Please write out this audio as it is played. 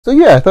So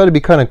yeah, I thought it'd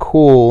be kind of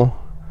cool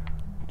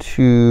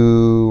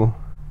to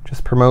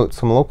just promote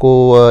some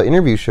local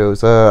interview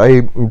shows.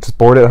 I'm just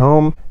bored at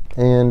home,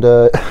 and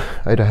I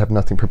have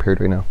nothing prepared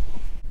right now.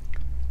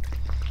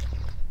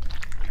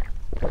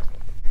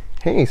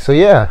 Hey, so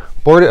yeah,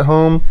 bored at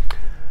home.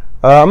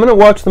 I'm gonna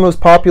watch the most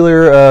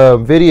popular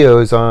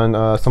videos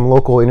on some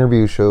local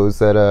interview shows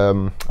that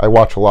I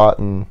watch a lot,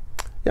 and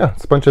yeah,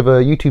 it's a bunch of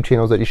YouTube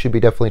channels that you should be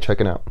definitely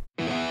checking out.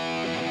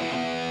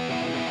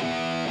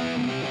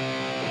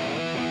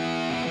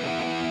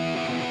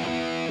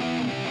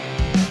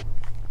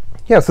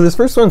 Yeah, so this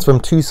first one's from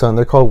Tucson.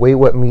 They're called Wait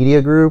What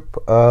Media Group.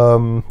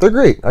 They're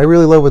great. I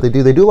really love what they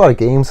do. They do a lot of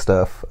game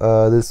stuff.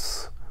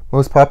 This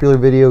most popular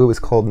video was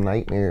called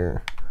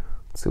Nightmare.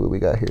 Let's see what we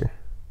got here.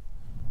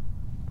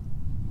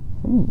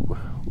 Ooh, what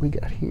we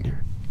got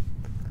here.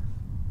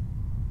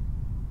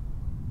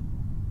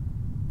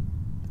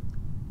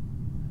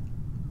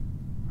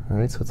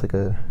 Alright, so it's like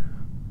a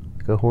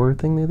horror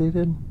thing that they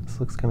did.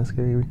 This looks kind of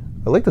scary.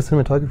 I like the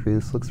cinematography.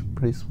 This looks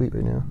pretty sweet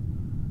right now.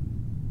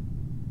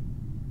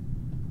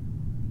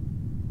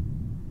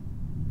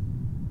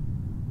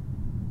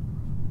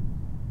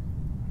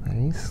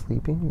 Nice,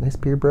 sleeping. Nice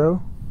beard,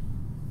 bro.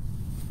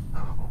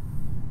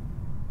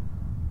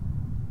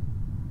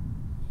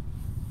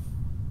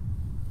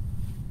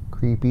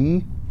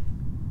 Creepy.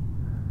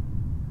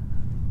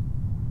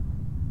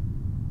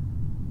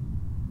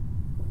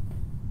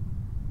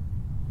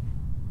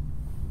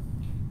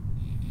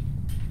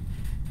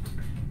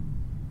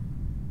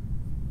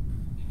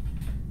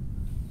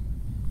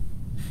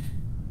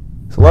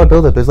 It's a lot of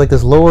buildup. There's like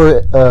this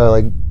lower,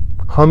 like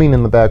humming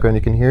in the background.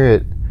 You can hear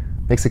it.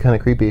 Makes it kind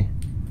of creepy.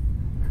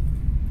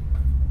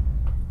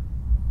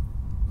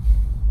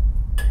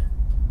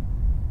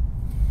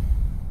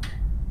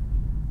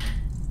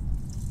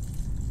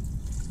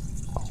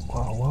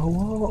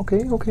 Whoa,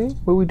 okay.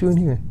 What are we doing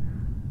here?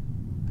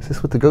 Is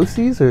this what the ghost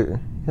sees, or?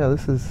 Yeah,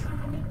 this is...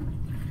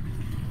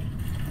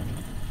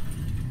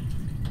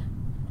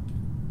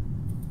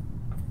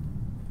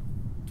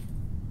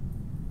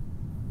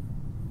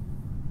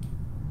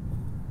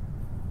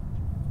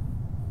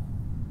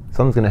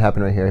 Something's gonna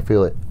happen right here, I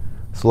feel it.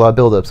 It's a lot of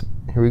buildups.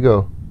 Here we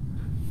go.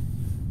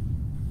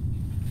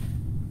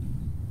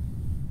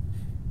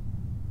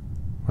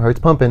 My heart's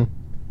pumping.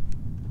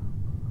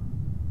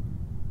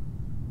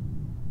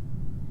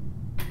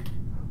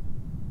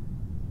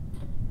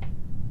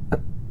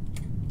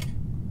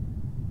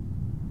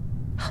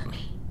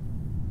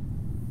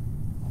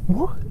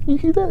 What? You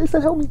hear that? Is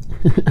that help me?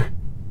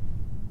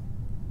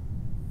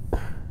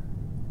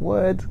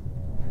 What?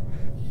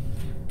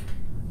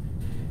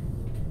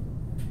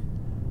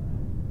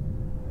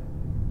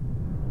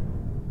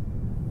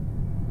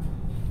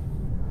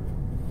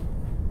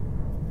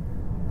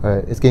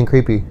 Alright, it's getting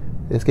creepy.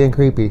 It's getting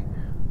creepy.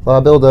 A lot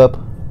of build up.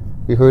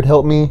 We heard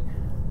help me.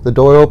 The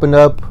door opened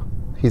up.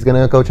 He's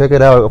gonna go check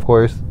it out, of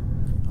course.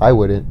 I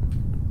wouldn't.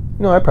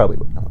 No, I probably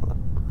would.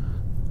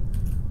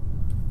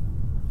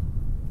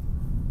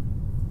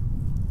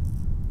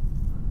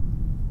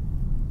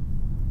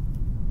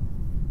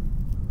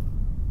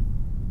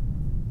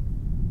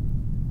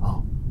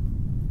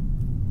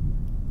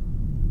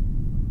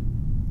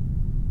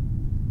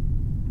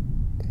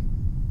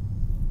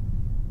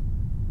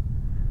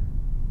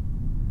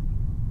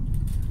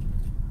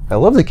 I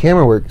love the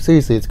camera work.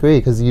 Seriously, it's great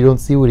because you don't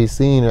see what he's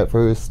seeing at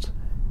first.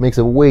 Makes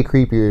it way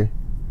creepier.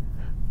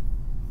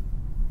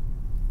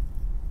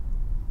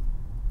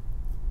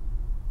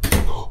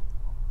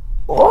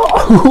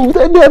 Oh,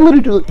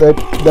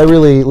 that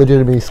really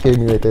legitimately scared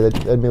me right there.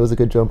 That was a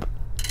good jump.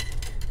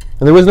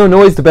 And there was no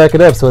noise to back it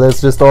up, so that's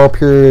just all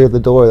pure the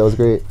door. That was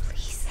great.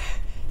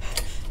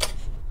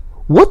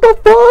 What the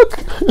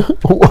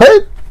fuck?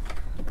 What?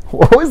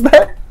 What was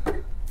that?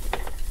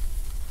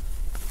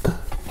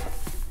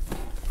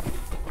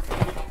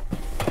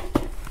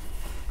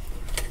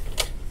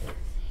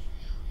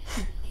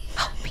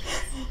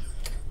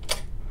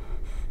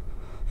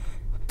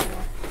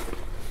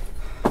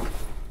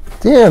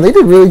 Damn, they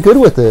did really good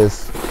with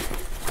this.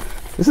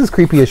 This is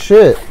creepy as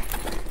shit.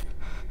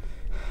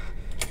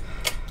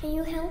 Can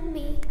you help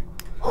me?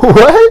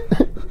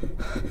 What?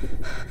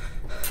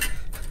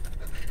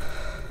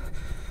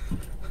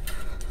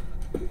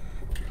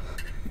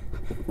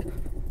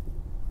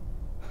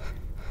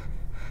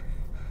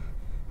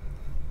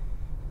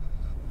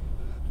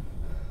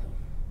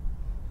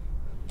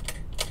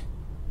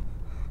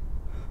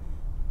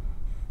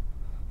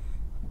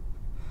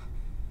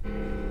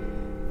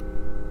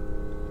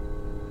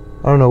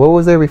 I don't know, what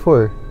was there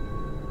before?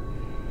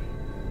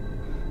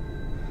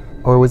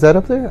 Or was that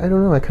up there? I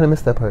don't know, I kind of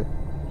missed that part.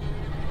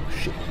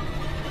 Shit.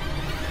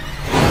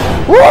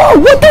 Whoa,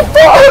 what the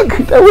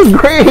fuck? That was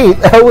great!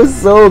 That was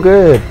so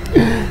good!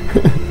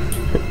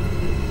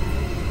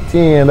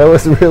 Damn, that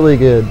was really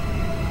good.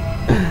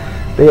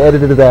 They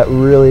edited that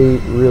really,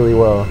 really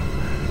well.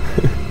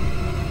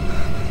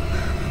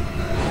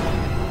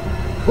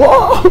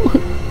 Whoa!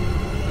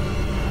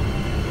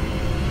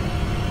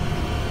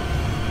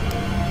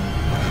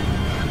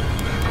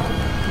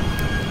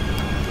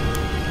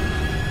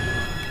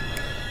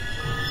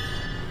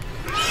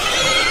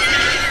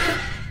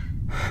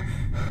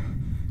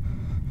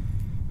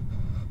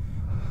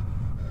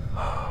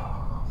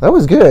 That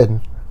was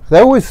good.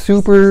 That was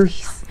super.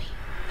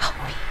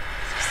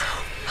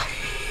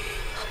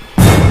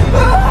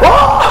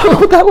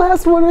 Oh, that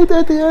last one right there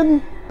at the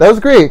end. That was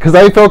great because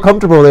I felt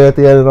comfortable there at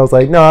the end, and I was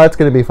like, "No, it's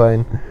gonna be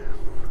fine."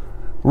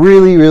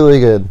 Really, really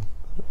good.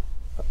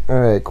 All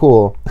right,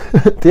 cool.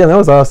 Damn, that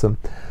was awesome.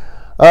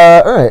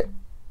 All right,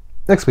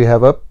 next we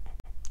have up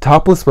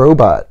Topless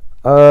Robot.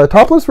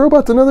 Topless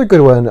Robot's another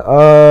good one.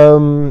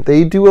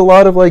 They do a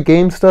lot of like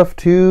game stuff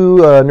too,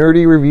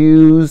 nerdy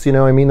reviews. You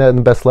know, I mean that in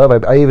the best love.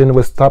 I even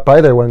was stopped by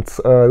there once.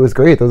 It was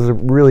great. Those are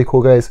really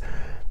cool guys.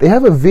 They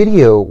have a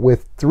video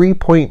with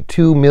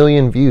 3.2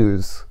 million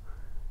views,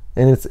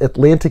 and it's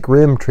Atlantic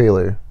Rim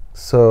trailer.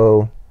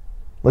 So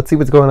let's see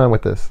what's going on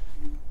with this.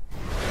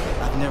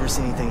 I've never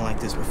seen anything like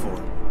this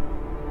before.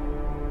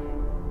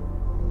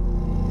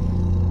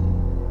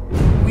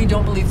 We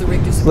don't believe the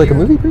rig disappeared. Like a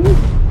movie preview?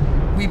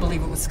 We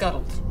believe it was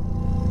scuttled.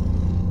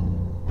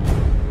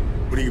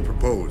 What do you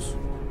propose?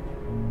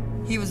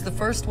 He was the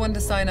first one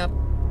to sign up,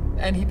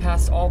 and he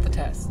passed all the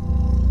tests.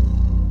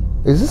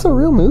 Is this a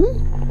real movie?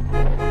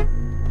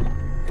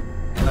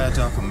 Glad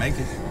y'all can make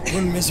it.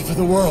 Wouldn't miss it for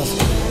the world.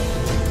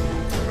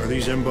 Are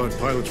these M-Bot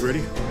pilots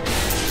ready?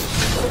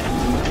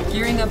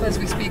 Gearing up as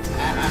we speak.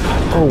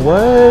 Oh,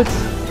 what?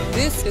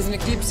 This is a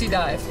deep sea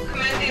dive.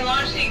 Commencing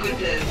launch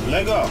sequences.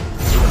 Leg up.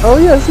 Oh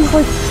yeah, this is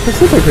like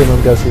Pacific Rim,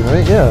 I'm guessing,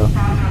 right? Yeah.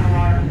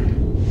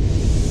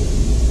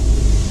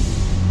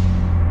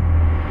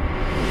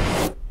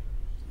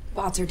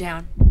 Bots are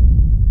down.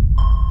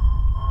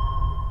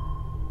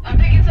 I'm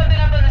picking something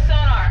up on the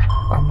sonar.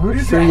 I'm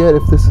not sure yet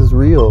if this is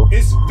real.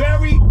 It's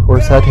very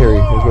Or satire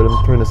is what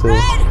I'm trying to say.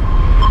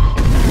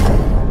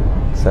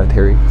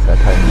 Satire.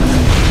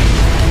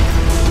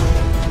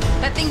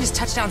 That thing just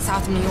touched down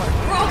south of New York.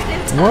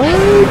 What?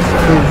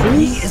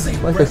 Is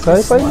this like a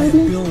sci-fi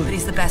movie? But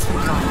he's the best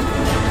we've got.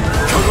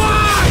 Come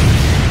on!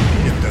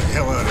 Get the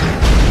hell out of here.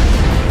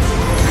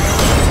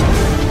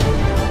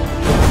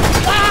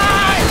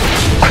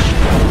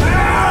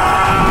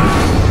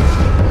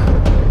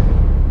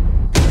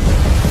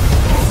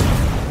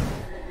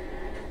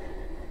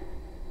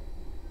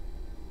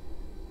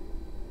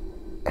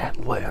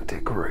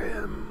 Atlantic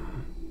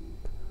Rim.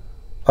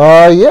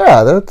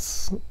 Yeah,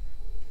 that's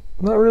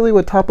not really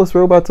what Topless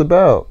Robot's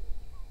about.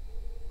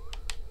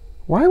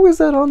 Why was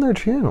that on their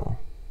channel?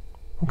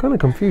 I'm kind of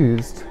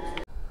confused.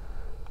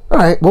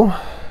 Alright,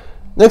 well,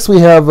 next we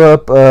have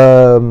up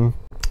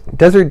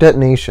Desert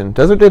Detonation.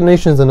 Desert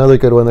Detonation is another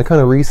good one. They're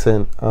kind of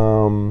recent.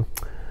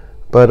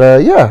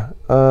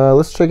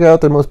 Let's check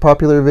out their most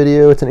popular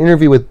video. It's an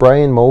interview with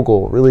Brian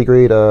Mogul, really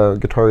great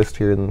guitarist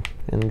here in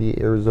the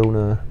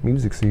Arizona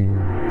music scene.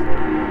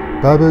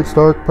 Babbitt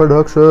Stark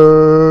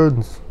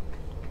Productions.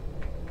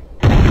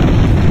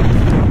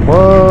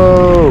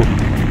 Whoa!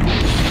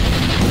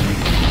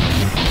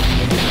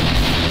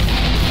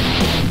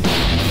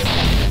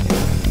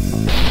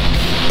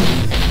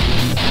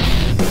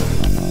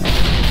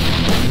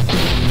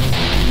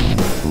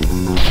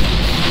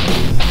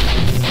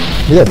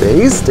 Yeah,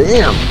 bass?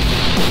 Damn!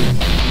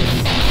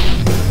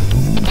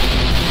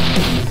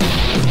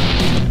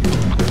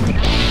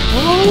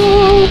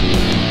 Oh!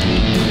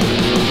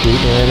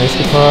 Sweet man, nice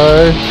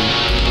guitar.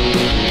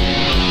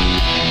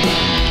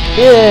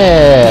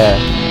 Yeah!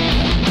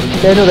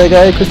 Yeah, I know that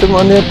guy, Christopher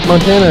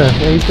Montana.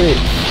 Yeah, he's great.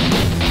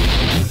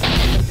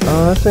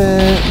 Oh, that's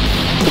it.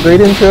 It's a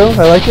great intro.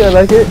 I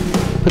like it.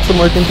 Put some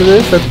work into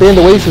this. That's Band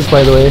Oasis,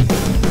 by the way.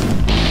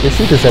 They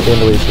shoot this at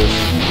Band Oasis.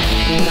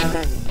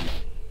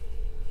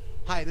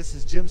 Hi, this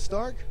is Jim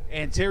Stark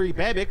and Terry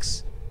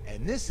Babbix,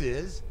 and this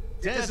is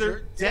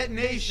Desert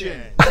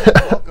Detonation.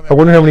 Welcome, I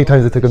wonder how many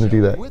times it took him to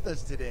do that. With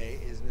us today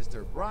is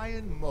Mr.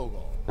 Brian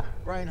Mogul.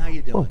 Brian, how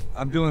you doing?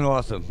 I'm doing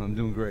awesome. I'm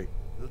doing great.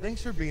 Well,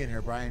 thanks for being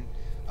here, Brian.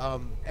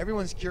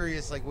 Everyone's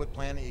curious, like what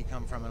planet you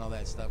come from and all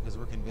that stuff, because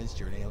we're convinced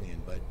you're an alien.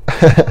 But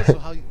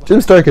so Jim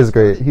Stark is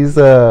great. He's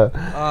he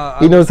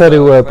knows how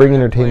to bring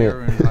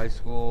entertainment. In high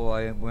school,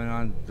 I went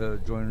on to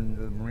join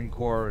the Marine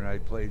Corps, and I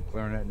played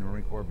clarinet in the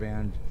Marine Corps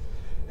band.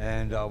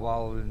 And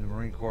while in the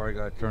Marine Corps, I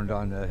got turned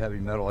on to heavy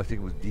metal. I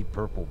think it was Deep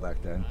Purple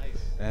back then.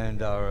 Nice. And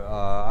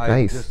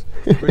Nice.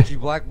 Richie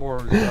Blackmore.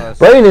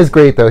 Brian is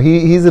great though.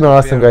 He's an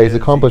awesome guy. He's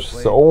accomplished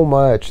so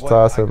much. It's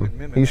awesome.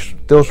 He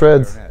still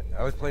shreds. Clarinet. I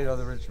always played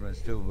other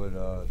instruments too, but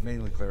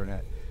mainly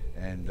clarinet.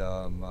 And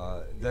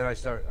then I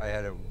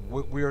had a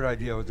weird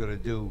idea I was going to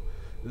do,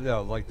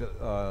 like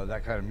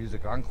that kind of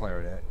music on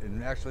clarinet.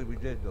 And actually, we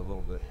did a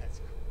little bit.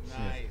 That's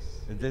nice.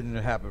 It didn't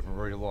happen for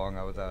very long.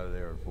 I was out of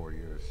there in 4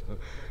 years.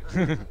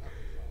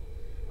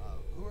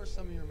 Who are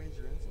some of your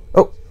major influences?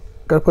 Oh,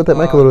 gotta put that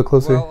mic a little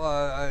closer. Well,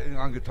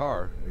 on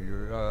guitar,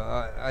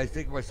 I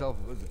think of myself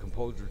as a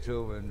composer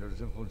too, and there's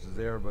influences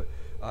there. But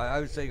I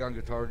would say on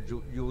guitar,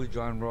 Julie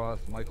John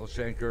Roth, Michael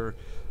Schenker,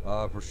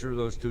 for sure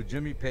those two.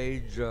 Jimmy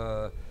Page,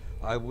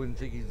 I wouldn't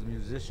think he's the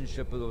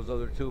musicianship of those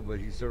other two, but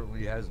he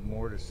certainly has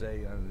more to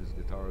say on his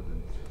guitar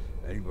than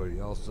anybody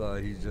else.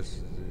 He's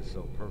just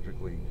so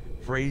perfectly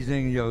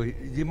phrasing,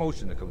 the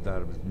emotion that comes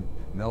out of his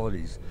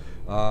melodies.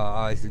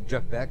 I think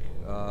Jeff Beck,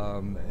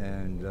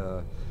 and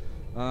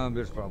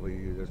There's probably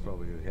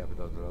half a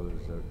dozen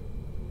others that.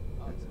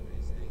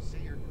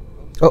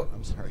 Oh,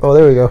 I'm sorry. oh,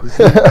 there we go.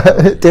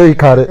 There you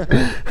caught it.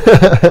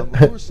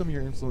 Who are some of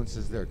your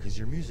influences there? Because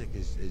your music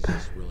is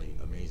just really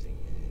amazing.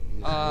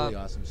 You have really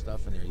awesome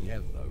stuff in there. You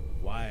have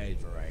a wide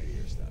variety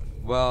of stuff.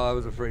 Well, I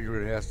was afraid you were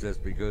going to ask this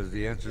because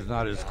the answer's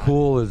not as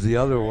cool as the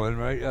other one,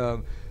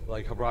 right?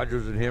 Like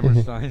Rogers and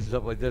Hammerstein,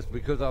 stuff like this.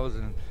 Because I was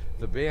in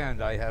the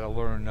band, I had to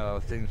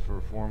learn things for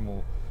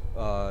formal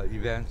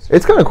events.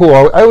 It's kind of cool.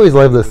 I always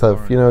love this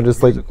stuff, you know,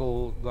 just like,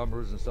 musical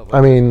numbers and stuff like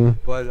I mean,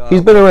 but,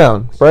 he's been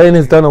around. Brian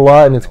has done a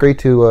lot, and it's great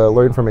to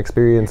learn from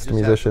experienced just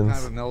had musicians.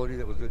 kind of a melody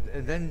that was good.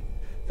 And then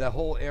that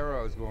whole era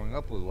I was growing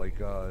up with, like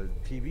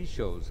TV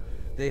shows,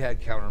 they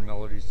had counter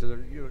melodies to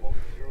their, you know,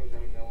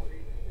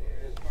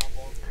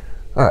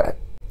 All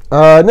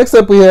right. Next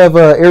up, we have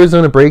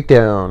Arizona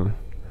Breakdown.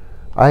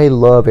 I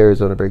love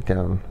Arizona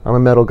Breakdown. I'm a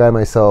metal guy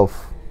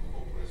myself.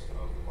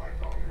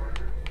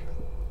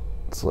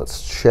 So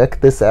let's check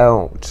this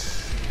out.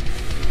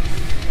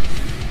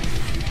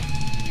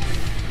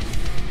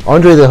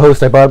 Andre, the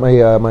host, I bought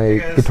my my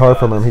guitar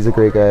from him. He's a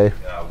great guy.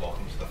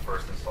 Welcome to the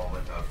first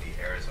installment of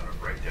the Arizona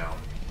Breakdown.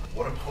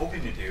 What I'm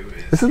hoping to do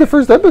is... This is the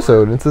first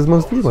episode. It's his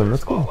most viewed one.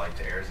 That's cool. ...spotlight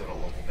to Arizona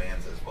local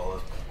bands as well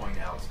as point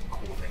out some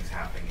cool things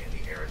happening in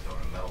the Arizona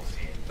metal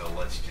scene. So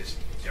let's just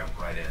jump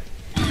right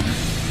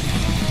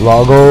in.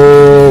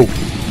 Lago.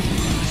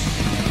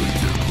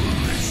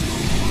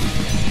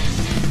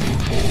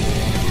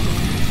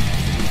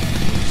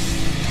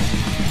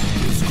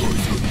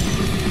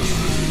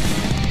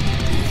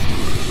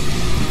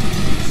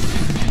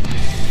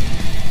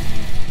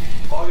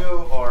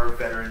 Are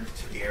veterans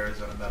to the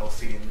Arizona metal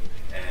scene,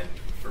 and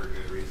for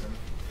good reason.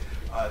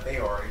 They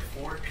are a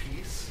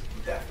 4-piece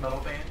death metal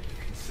band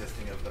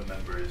consisting of the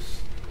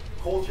members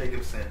Cole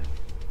Jacobson,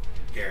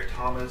 Garrett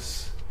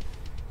Thomas,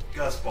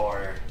 Gus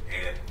Barr,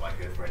 and my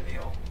good friend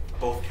Neil.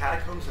 Both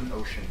Catacombs and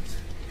Oceans.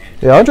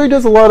 And Yeah, Andre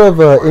does a lot of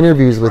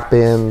interviews with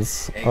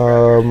bands.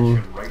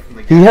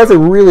 He has it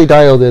really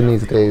dialed in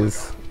these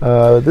days.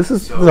 This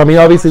is, I mean,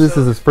 obviously this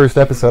is his first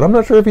episode. I'm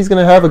not sure if he's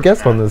going to have a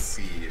guest on this.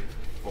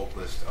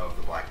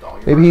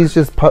 Maybe he's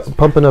just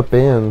pumping up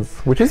bands,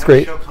 which is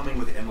great. Show coming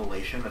with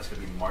Immolation. That's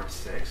going to be March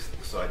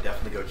 6th. So I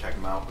definitely go check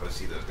them out. Go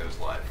see those guys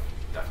live.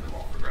 Definitely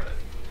won't regret it.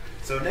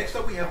 So next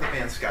up we have the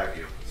band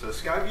Skyview. So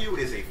Skyview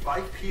is a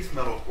 5-piece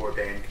metalcore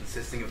band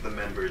consisting of the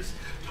members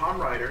Tom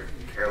Ryder,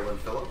 Carolyn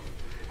Phillip,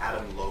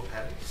 Adam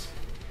Lopez,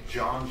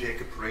 John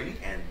Jacob Perini,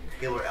 and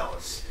Taylor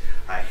Ellis.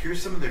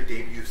 Here's some of their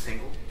debut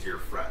single, Dear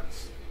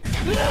Friends.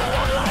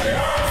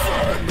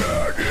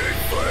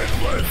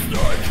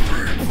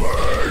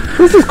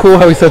 This is cool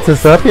how he sets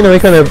this up. You know, he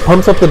kind of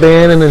pumps up the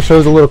band and then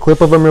shows a little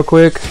clip of him real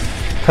quick,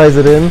 ties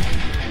it in.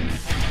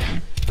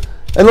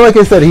 And like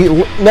I said,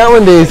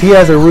 nowadays he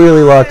has it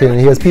really locked in.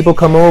 He has people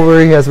come over.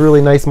 He has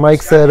really nice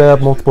mic setup,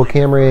 multiple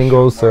camera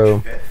angles.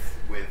 So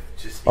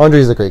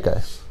Andre's a great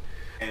guy.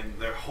 And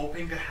they're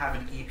hoping to have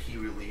an EP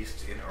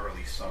released in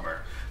early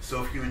summer.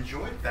 So if you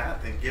enjoyed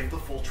that, then give the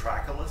full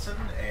track a listen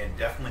and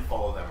definitely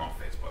follow them on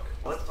Facebook.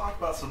 Let's talk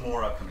about some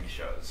more upcoming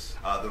shows.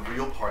 The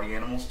Real Party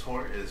Animals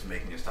tour is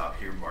making a stop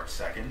here March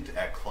 2nd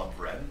at Club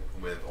Red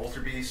with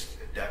Ultra Beast,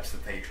 Depths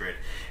of Hatred,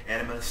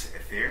 Animus,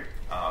 Ether.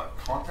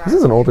 This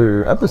is an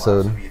older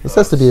episode. This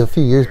has to be a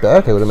few years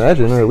back, I would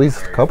imagine, or at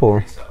least a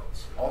couple.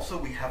 Also,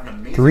 we have an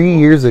amazing 3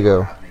 years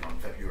ago. happening on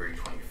February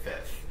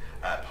 25th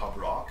at Pub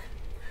Rock.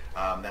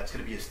 That's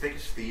going to be as Thick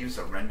as Thieves,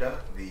 Arenda,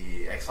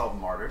 the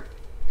Exiled Martyr,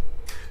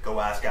 Go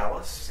Ask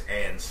Alice,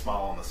 and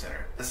Smile on the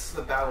Center. This is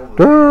the battle of the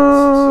bands,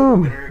 so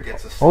the winner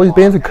gets a All these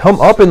bands have come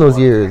up in those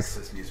years.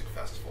 Texas Music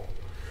Festival.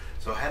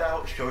 So head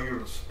out, show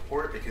your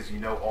support, because you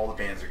know all the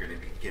bands are going to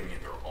be giving it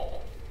their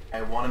all.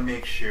 I want to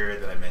make sure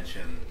that I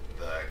mention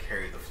the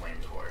Carry the Flame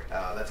tour.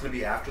 That's going to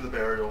be after the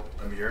Burial,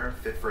 Amir,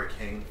 Fit for a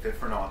King, Fit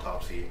for an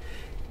Autopsy,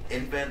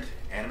 Invent,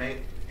 Animate,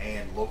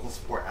 and local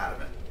support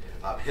Adamant.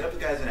 Hit up the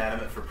guys in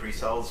Adamant for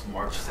pre-sales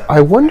March 7th.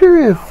 I wonder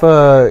if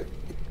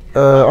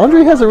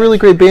Andre has a really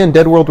great band,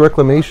 Dead World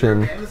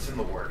Reclamation.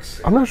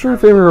 I'm not sure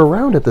if they were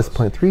around at this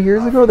point. 3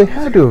 years ago? They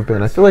had to have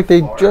been. I feel like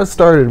they just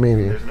started,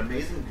 maybe. There's an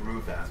amazing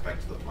groove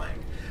aspect to the playing,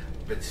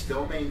 but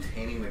still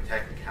maintaining the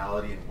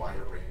technicality and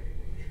wider range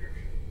of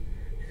description.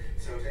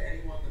 So to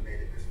anyone that made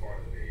it this far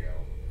in the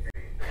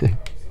video,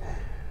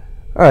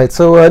 Alright,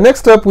 so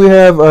next up we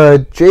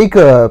have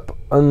Jacob,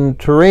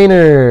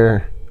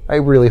 Unterreiner. I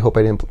really hope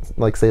I didn't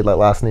say that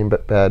last name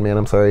bad, man.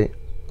 I'm sorry.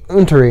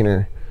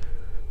 Unterreiner.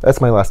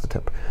 That's my last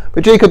attempt.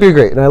 But Jacob, you're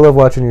great, and I love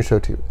watching your show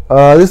too.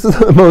 This is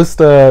the most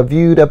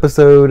viewed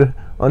episode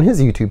on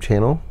his YouTube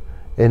channel,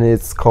 and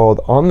it's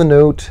called On the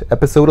Note,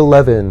 Episode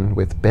 11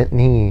 with Bent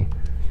Knee.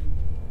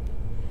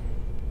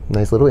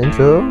 Nice little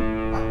intro.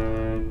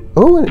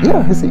 Oh,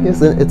 yeah, I see.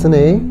 It's an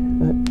A.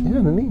 Yeah,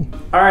 an E.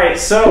 All right,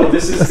 so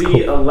this is the cool.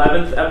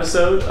 11th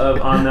episode of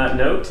On That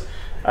Note.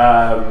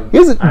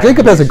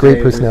 Jacob has a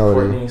great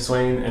personality. Courtney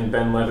Swain and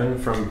Ben Levin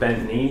from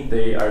Bent Knee.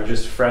 They are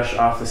just fresh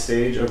off the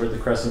stage over at the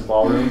Crescent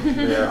Ballroom.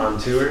 They're on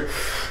tour.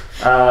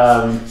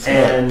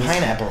 And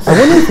pineapples. I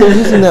wonder if they're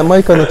using that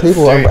mic on the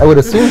table. I would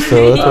assume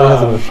so. That's why it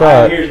hasn't been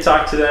shot. I'm here to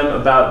talk to them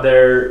about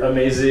their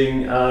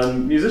amazing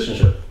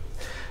musicianship.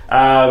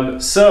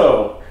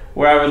 So,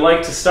 where I would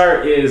like to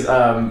start is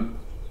on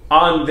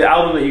the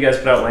album that you guys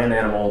put out, Land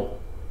Animal.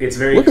 It's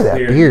very Look at that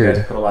clear beard. you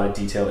guys put a lot of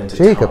detail into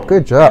Jacob, tone.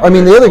 good job. I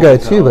mean, the other guy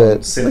too,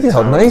 but Synth look at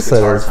how tones, nice that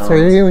guitar is. tones.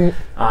 Sorry,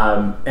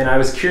 And I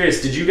was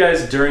curious, did you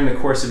guys, during the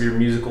course of your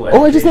musical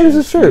education, oh, I just noticed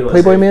his shirt, feel as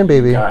Playboy if Man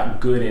Baby. you got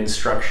good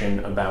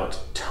instruction about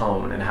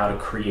tone and how to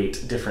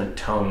create different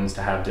tones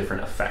to have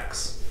different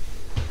effects?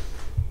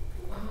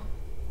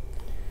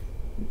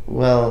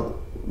 Well,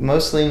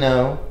 mostly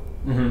no.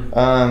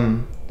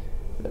 Mm-hmm.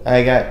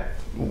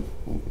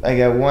 I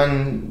got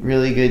one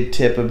really good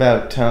tip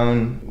about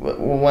tone.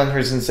 One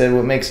person said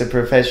what makes a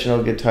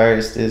professional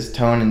guitarist is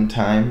tone and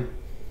time.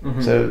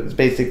 Mm-hmm. So it's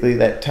basically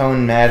that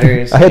tone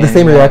matters. I had the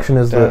same and, reaction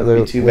as don't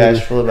the be too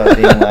bashful about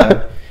being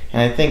loud.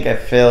 And I think I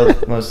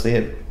failed mostly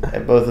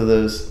at both of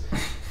those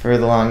for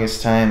the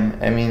longest time.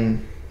 I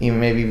mean,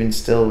 maybe even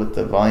still with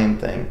the volume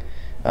thing.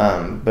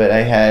 But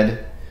I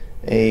had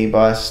a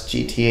Boss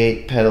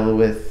GT8 pedal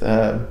with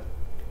an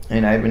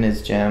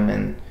Ibanez Gem,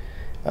 and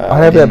I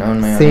have didn't that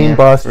own my own same amp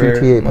Boss for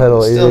GT8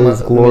 pedal. It still is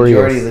the majority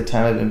glorious. of the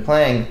time I've been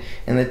playing,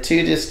 and the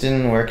two just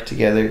didn't work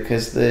together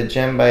because the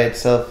Gem by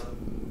itself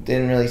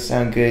didn't really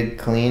sound good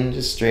clean,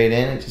 just straight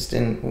in. It just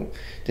didn't.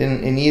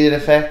 It needed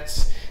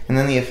effects, and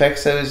then the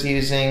effects I was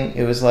using,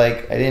 it was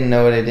like I didn't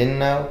know what I didn't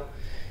know,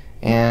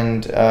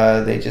 and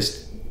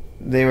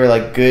they were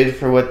like good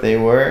for what they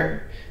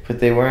were,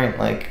 but they weren't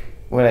like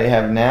what I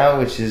have now,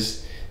 which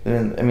is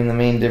the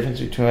main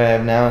difference between what I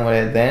have now and what I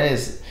had then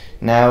is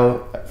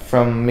now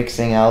from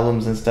mixing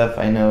albums and stuff,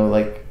 I know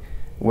like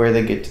what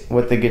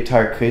the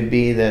guitar could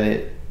be that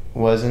it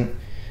wasn't,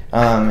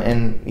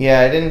 and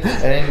yeah, I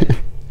didn't.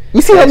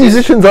 You see how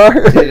musicians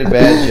are? Did a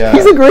bad job.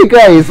 He's a great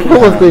guy. He's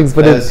full of things,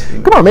 but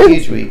come on, man,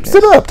 huge weakness.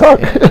 sit up, talk,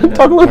 talk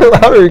a little bit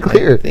louder and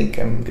clear. I think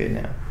I'm good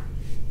now.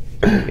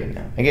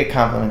 I get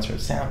compliments from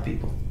sound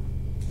people.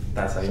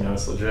 That's how you know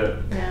it's legit.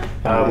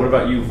 Yeah. What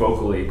about you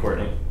vocally,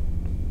 Courtney?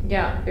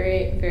 Yeah,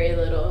 very, very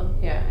little.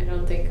 Yeah, I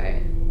don't think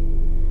I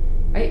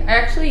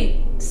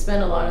actually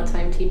spend a lot of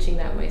time teaching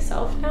that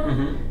myself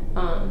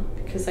now,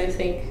 because I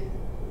think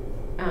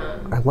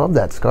I love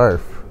that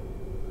scarf.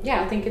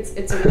 yeah, I think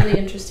it's a really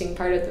interesting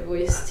part of the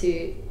voice to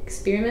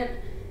experiment,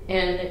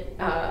 and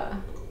I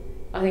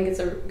think it's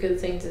a good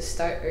thing to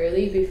start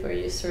early before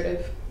you sort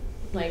of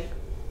like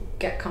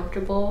get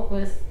comfortable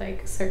with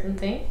like a certain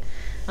thing.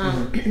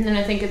 And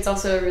I think it's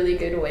also a really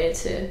good way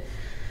to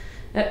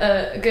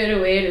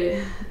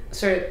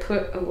sort of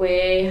put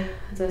away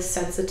the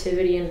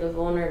sensitivity and the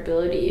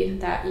vulnerability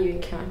that you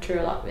encounter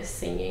a lot with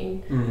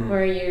singing,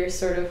 where you're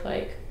sort of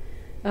like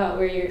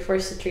where you're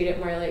forced to treat it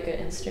more like an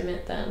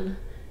instrument than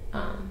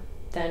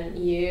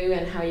you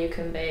and how you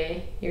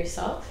convey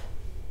yourself.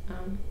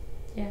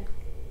 Yeah,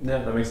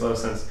 that makes a lot of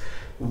sense.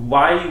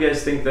 Why do you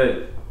guys think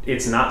that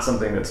it's not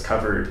something that's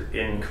covered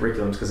in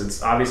curriculums? Because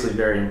it's obviously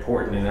very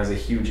important and has a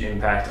huge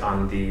impact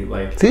on the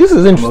like. See, this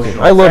is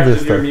interesting. I love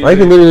this stuff. I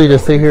could literally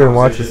just sit here and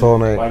watch this all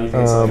night. Why do you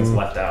think something's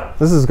left out?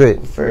 This is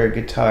great. For a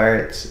guitar,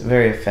 it's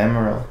very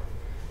ephemeral.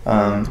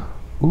 You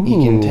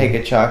can take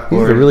a chalkboard.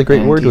 This is a really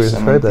great and word to teach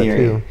someone describe that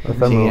theory. too. So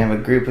Ephemeral. you can have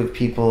a group of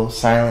people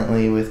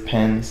silently with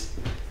pens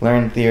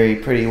learn theory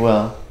pretty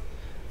well,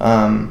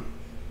 and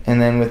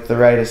then with the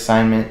right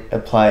assignment,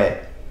 apply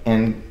it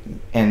and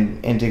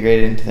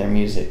integrate it into their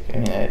music. I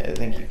mean, I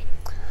think you can.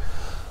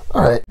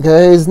 Alright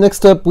guys,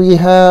 next up we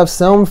have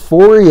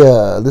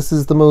Soundphoria. This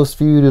is the most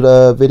viewed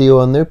video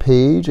on their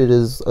page. It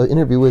is an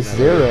interview with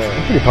Sarah.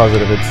 I'm pretty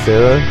positive it's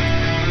Sarah.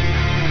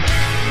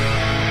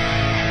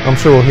 I'm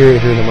sure we'll hear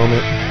it here in a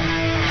moment.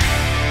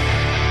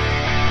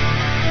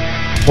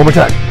 One more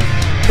time.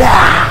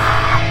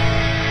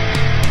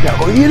 Now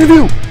go to the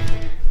interview.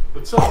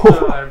 What's up,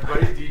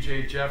 everybody?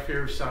 DJ Jeff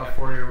here,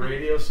 Soundphoria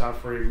Radio,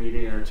 Soundphoria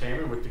Media and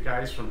Entertainment, with the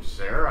guys from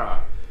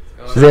Zara.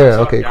 Zara,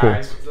 okay, cool.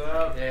 What's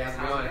up? Hey, how's it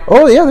going?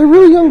 Oh yeah, they're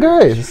really young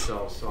guys.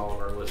 Yourselves to all of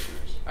our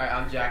listeners. Alright,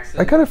 I'm Jackson.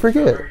 I kind of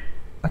forget.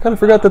 I kind of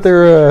forgot that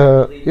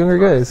they're younger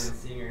guys.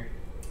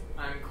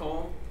 I'm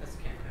Cole. That's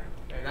the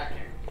camera. That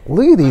camera.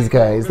 Look at these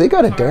guys. They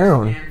got it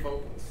down.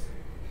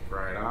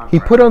 Right on. He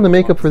put on the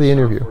makeup for the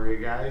interview.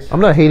 I'm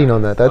not hating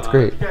on that. That's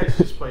great. You guys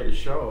just played a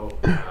show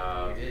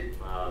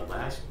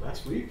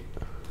last week.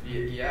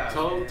 Yeah.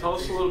 Tell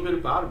us a little bit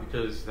about it,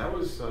 because that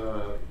was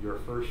your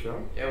first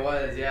show. It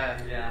was, yeah.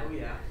 Oh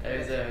yeah. It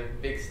was a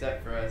big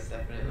step for us.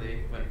 Definitely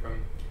went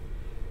from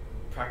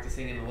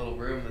practicing in a little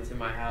room that's in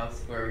my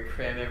house where we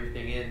cram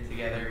everything in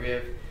together. We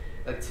have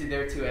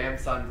there are two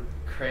amps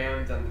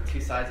crammed on the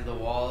two sides of the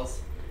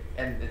walls,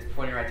 and it's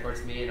pointing right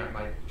towards me, and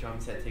my drum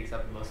set takes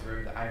up most of the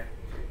room. I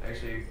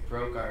actually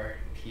broke our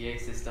PA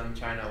system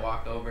trying to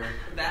walk over.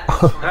 That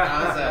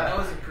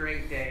was a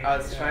great day. I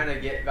was trying to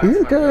get back.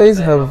 These guys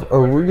have a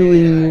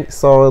really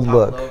solid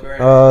look.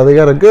 They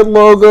got a good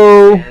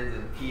logo.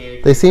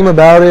 They seem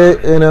about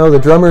it. You know, the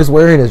drummer's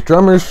wearing his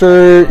drummer's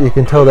shirt. You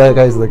can tell that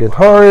guy's the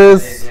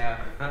guitarist.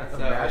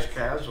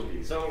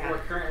 So we're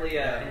currently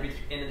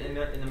in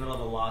the middle of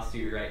a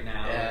lawsuit right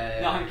now. Yeah.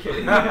 No, I'm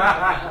kidding.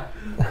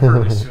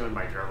 Currently suing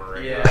my drummer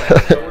right Yeah, now.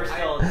 so we're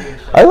still doing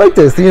shows. I like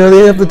this. You know,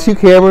 they have the two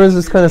cameras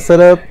just kind of set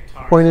up,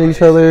 pointing at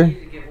each other.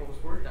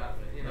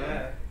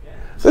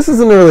 This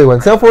is an early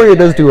one. South Florida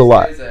does do a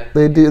lot.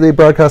 They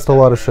broadcast a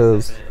lot of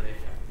shows.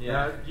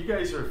 Yeah, you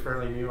guys are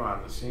fairly new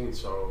on the scene,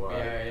 so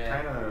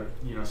kind of,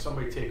 you know,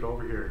 somebody take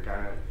over here,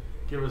 kind of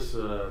give us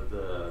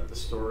the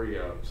story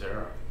of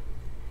Zara.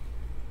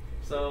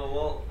 So,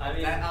 well, I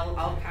mean,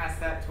 I'll pass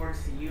that torch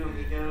to you,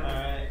 amigo.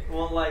 Alright,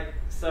 well, like,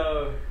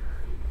 so...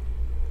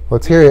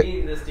 Let's hear it. Me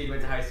and this dude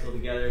went to high school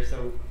together,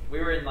 so we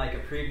were in, like, a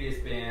previous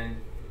band,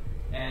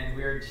 and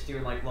we were just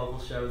doing, like, local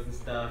shows and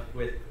stuff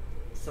with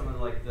some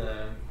of, like,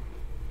 the...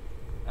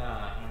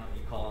 I don't know what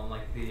you call them,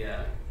 like,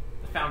 the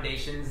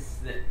foundations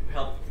that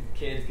help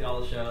kids get all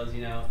the shows,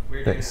 you know? We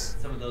were doing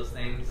some of those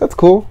things. That's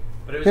cool.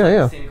 But it was, like,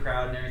 the same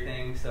crowd and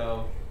everything,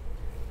 so...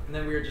 And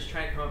then we were just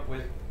trying to come up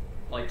with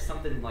like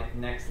something like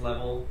next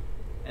level,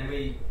 and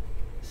we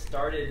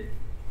started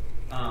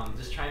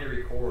just trying to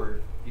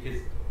record,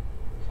 because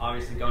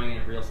obviously going in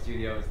a real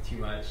studio is too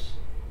much,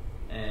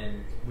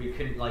 and we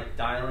couldn't like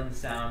dial in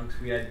sound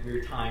because we were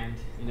timed,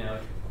 you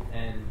know,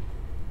 and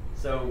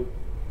so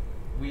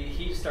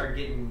he started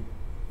getting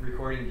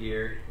recording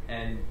gear,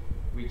 and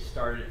we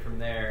started it from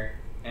there,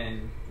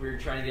 and we were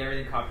trying to get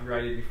everything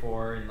copyrighted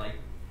before and like,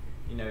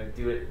 you know,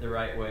 do it the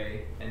right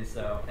way, and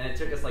it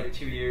took us like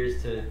 2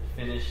 years to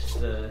finish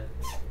the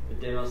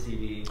demo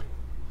CD.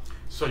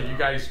 So you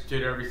guys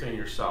did everything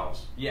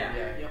yourselves? Yeah.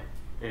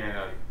 And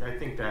I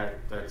think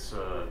that's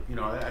you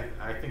know,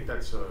 I think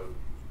that's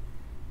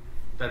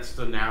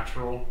the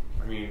natural.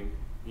 I mean,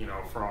 you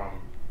know,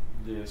 from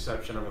the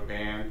inception of a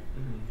band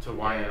to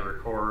wanting to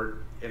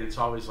record, and it's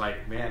always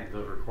like, man,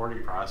 the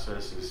recording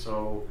process is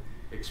so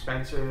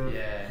expensive.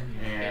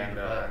 And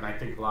I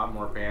think a lot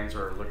more bands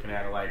are looking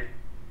at it like,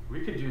 we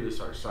could do this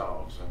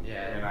ourselves,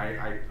 and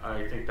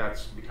I think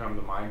that's become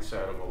the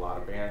mindset of a lot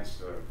of bands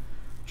to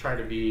try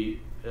to be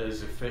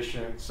as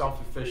efficient,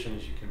 self-efficient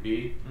as you can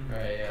be.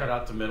 Cut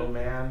out the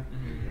middleman,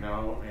 you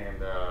know,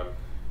 and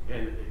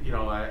you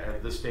know,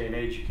 at this day and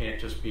age, you can't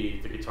just be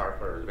the guitar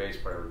player, or the bass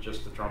player, or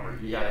just the drummer.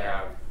 You got to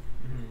have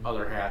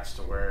other hats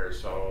to wear.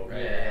 So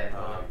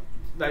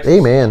nice to see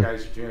you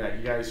guys are doing that.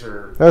 You guys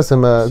are. That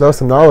was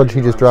some knowledge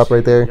he just dropped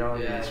right there.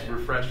 It's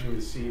refreshing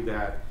to see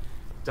that.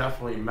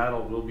 Definitely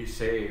metal will be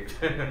saved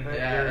here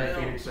in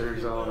Phoenix,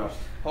 Arizona.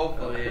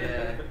 Hopefully,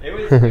 yeah. It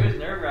was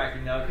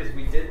nerve-wracking though, because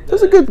we did.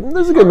 There's a good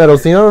metal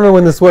scene. I don't know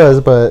when this was,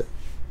 but.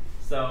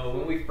 So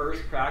when we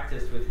first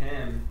practiced with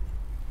him,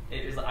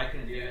 it was like I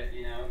couldn't do it,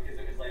 you know, because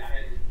it was like I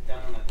had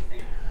done them at the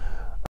same.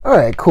 All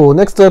right, cool.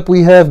 Next up,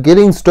 we have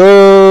Getting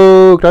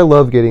Stoked. I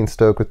love Getting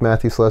Stoked with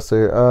Matthew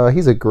Slessor.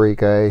 He's a great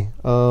guy.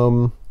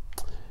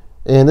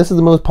 And this is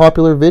the most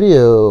popular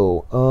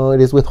video. It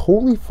is with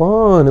Holy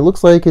Fawn. It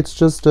looks like it's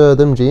just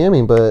them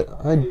jamming, but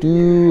I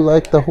do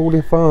like the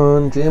Holy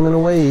Fawn jamming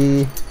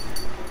away.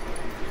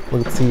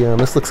 Let's see,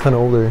 this looks kind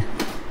of older.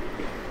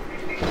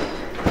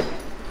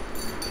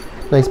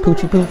 Nice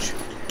poochy pooch.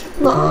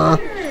 Nah.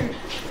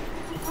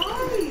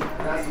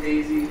 That's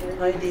Daisy.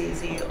 Hi,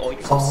 Daisy. Oh,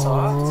 you're so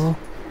soft.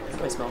 You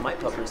probably smell my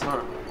puppers,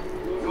 huh?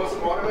 You want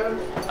some water, man?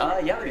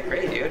 Yeah, that'd be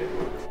great, dude.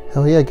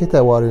 Hell yeah, get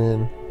that water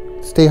in.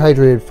 Stay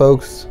hydrated,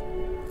 folks.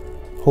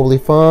 Holy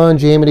Fawn,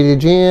 Jamity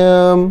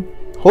Jam.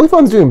 Holy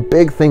Fawn's doing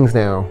big things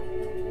now.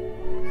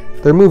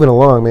 They're moving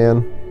along,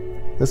 man.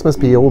 This must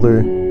be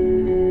older. Ding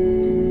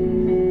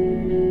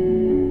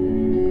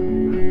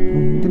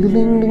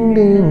ding ding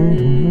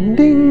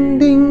ding ding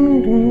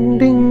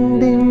ding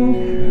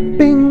ding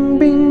bing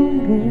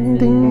bing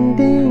ding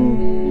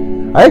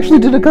ding. I actually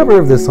did a cover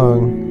of this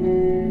song.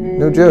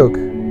 No joke.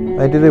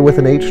 I did it with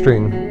an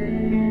 8-string.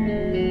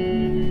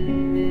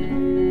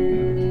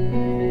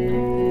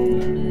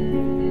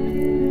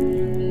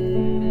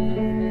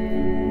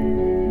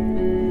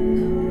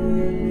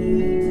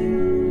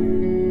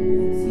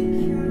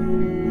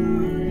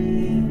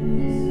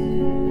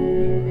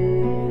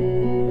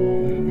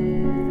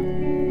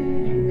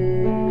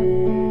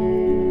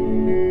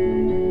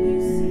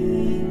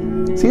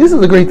 See, this is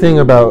the great thing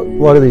about a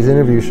lot of these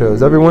interview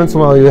shows. Every once in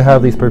a while you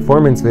have these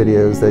performance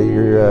videos that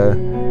you're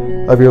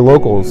of your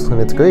locals,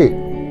 and it's great.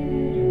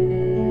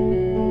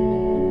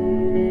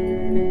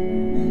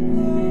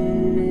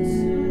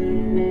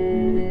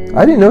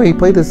 I didn't know he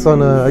played this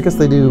on I guess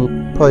they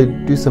probably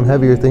do some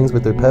heavier things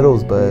with their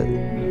pedals, but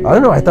I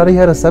don't know, I thought he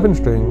had a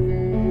 7-string.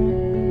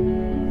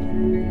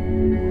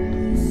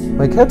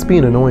 My cat's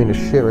being annoying as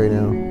shit right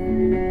now.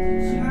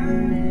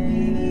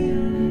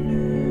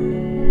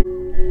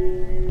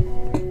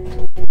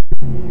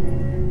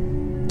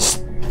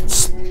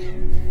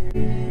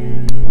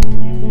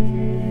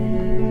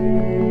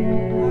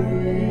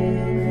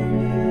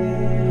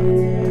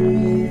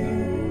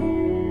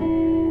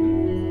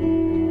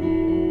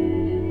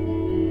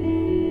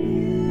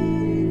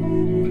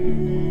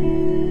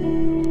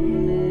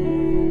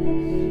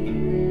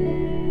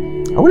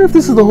 I wonder if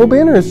this is the whole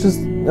band, or it's just,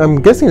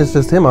 I'm guessing it's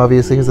just him,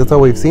 obviously, because that's all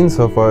we've seen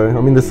so far.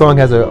 I mean, the song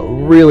has a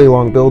really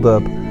long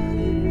build-up.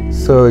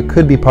 So it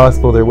could be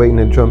possible they're waiting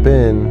to jump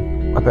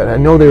in. I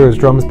know there was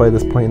drums by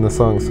this point in the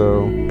song,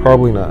 so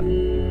probably not.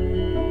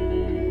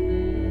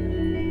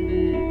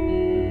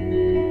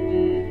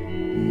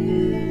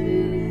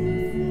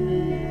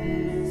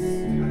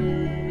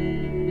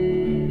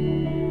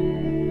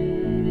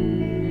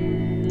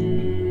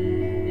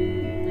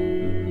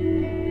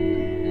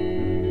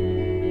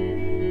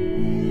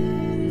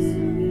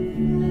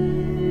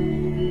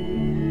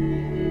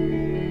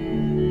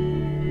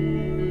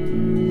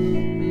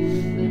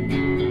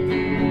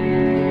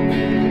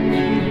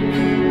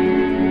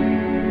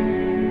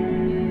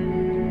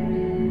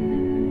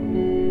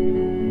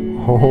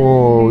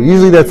 Oh,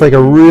 usually that's like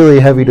a really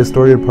heavy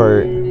distorted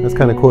part. That's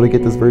kind of cool to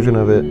get this version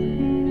of it.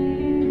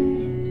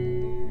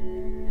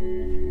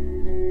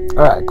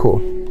 Alright,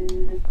 cool.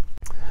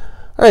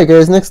 Alright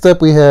guys, next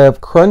up we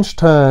have Crunch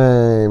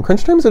Time.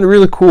 Crunch Times are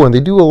really cool, and they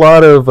do a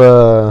lot of,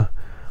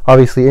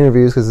 obviously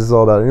interviews, because this is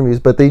all about interviews,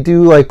 but they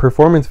do like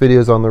performance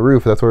videos on the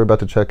roof. That's what we're about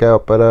to check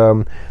out.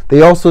 But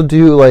they also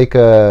do like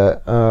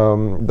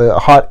the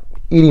hot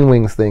eating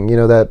wings thing, you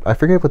know, that, I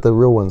forget what the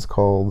real one's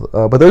called,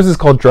 but theirs is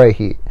called Dry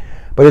Heat.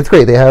 But it's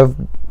great. They have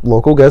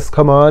local guests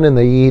come on and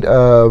they eat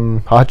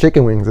hot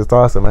chicken wings. It's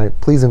awesome.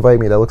 Please invite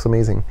me. That looks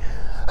amazing.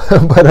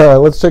 But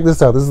let's check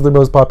this out. This is their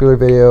most popular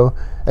video,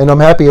 and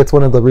I'm happy it's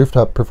one of the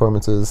rooftop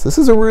performances. This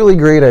is a really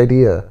great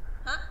idea.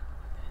 Huh?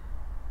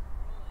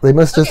 They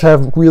must just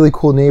have really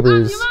cool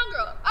neighbors. I'm your mom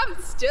girl. I'm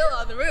still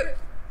on the roof.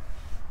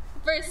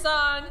 The first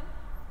song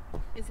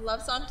is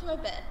Love Song to My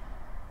Bed,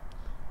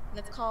 and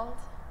it's called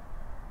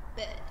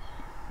Bed.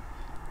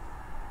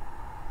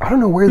 I don't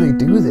know where they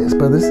do this,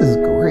 but this is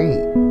great.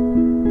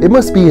 It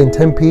must be in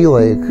Tempe,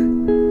 like,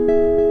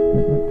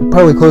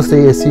 probably close to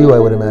ASU, I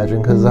would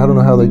imagine, because I don't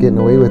know how they're getting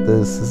away with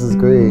this. This is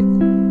great.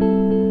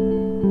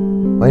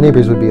 My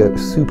neighbors would be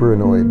super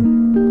annoyed.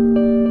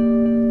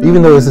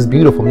 Even though this is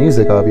beautiful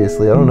music,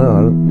 obviously. I don't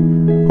know.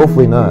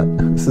 Hopefully not.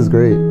 This is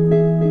great.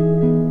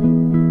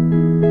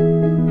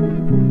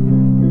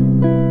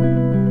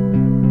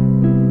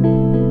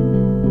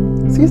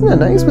 See, isn't that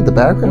nice with the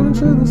background and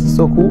shit? This is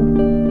so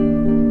cool.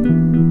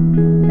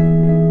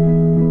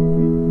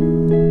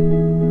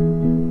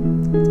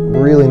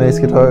 Really nice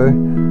guitar.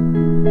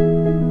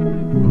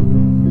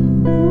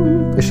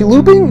 Is she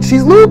looping?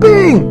 She's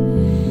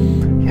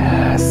looping!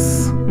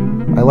 Yes!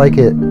 I like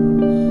it.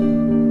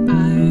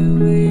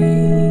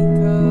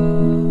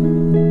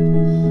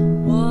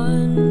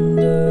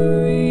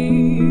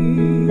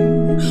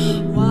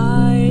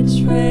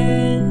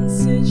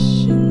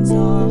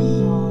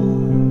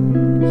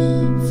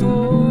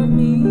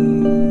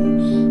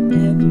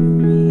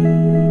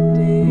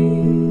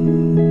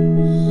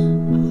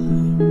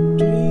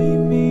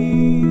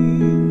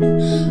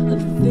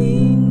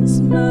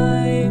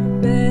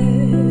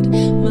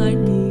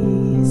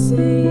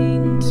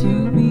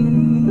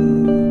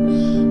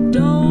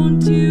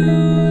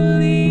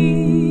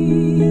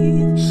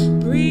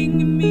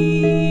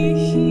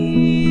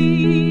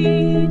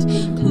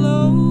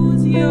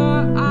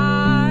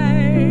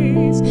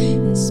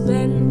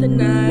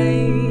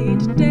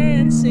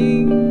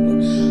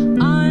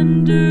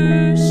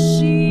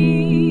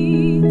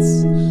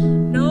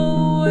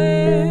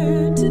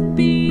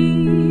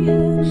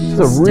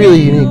 A really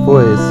unique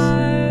voice.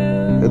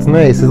 It's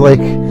nice. It's like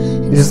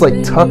it just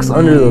like tucks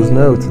under those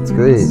notes. It's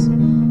great.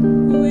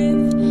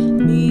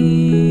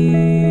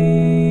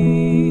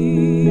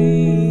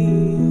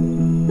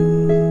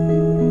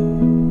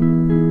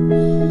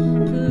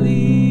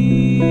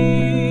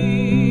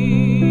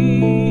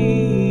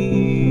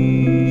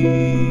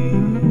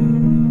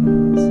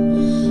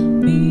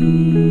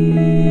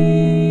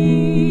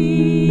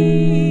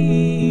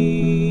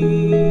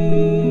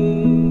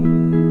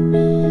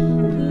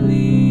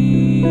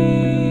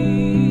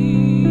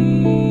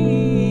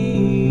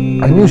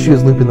 I knew she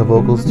was looping the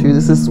vocals too.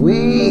 This is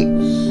sweet.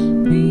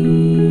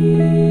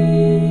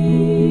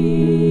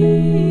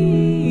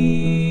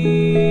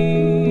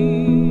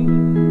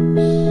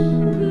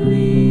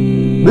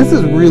 This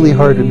is really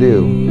hard to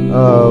do.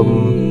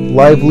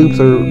 Live loops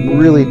are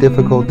really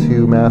difficult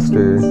to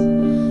master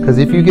because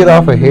if you get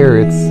off a hair,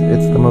 it's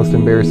the most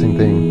embarrassing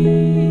thing.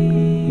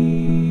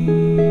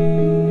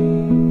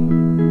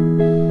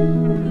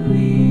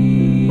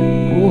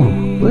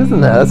 Ooh, listen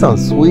to that. That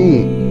sounds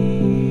sweet.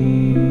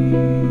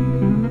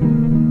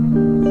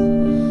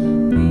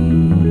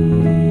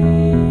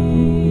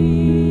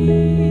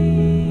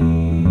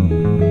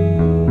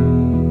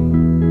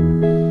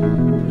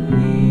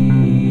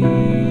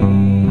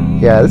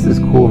 Yeah, this is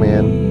cool,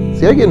 man.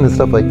 See, I get into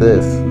stuff like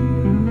this.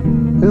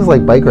 This is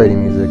like bike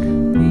riding music.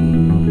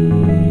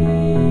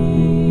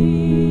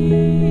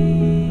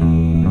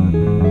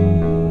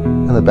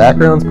 And the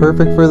background's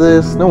perfect for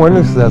this. No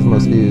wonder this has the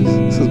most views.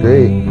 This is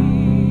great.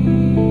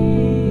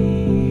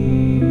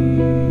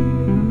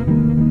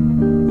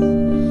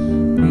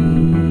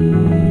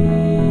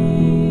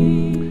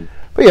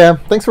 But But yeah,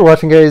 thanks for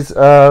watching, guys.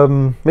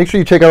 Make sure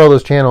you check out all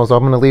those channels. I'm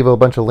going to leave a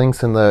bunch of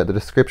links in the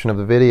description of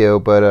the video.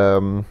 But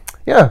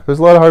yeah, there's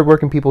a lot of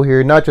hardworking people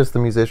here, not just the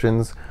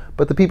musicians,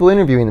 but the people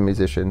interviewing the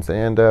musicians.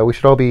 And we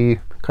should all be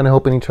kind of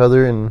helping each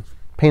other and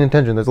paying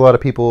attention. There's a lot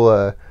of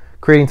people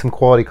creating some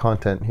quality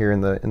content here in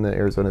the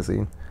Arizona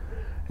scene.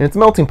 And it's a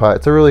melting pot.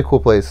 It's a really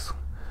cool place.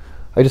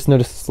 I just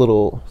noticed this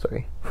little...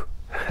 Sorry.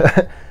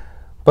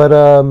 But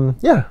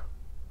yeah,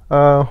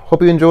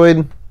 hope you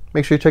enjoyed.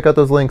 Make sure you check out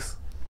those links.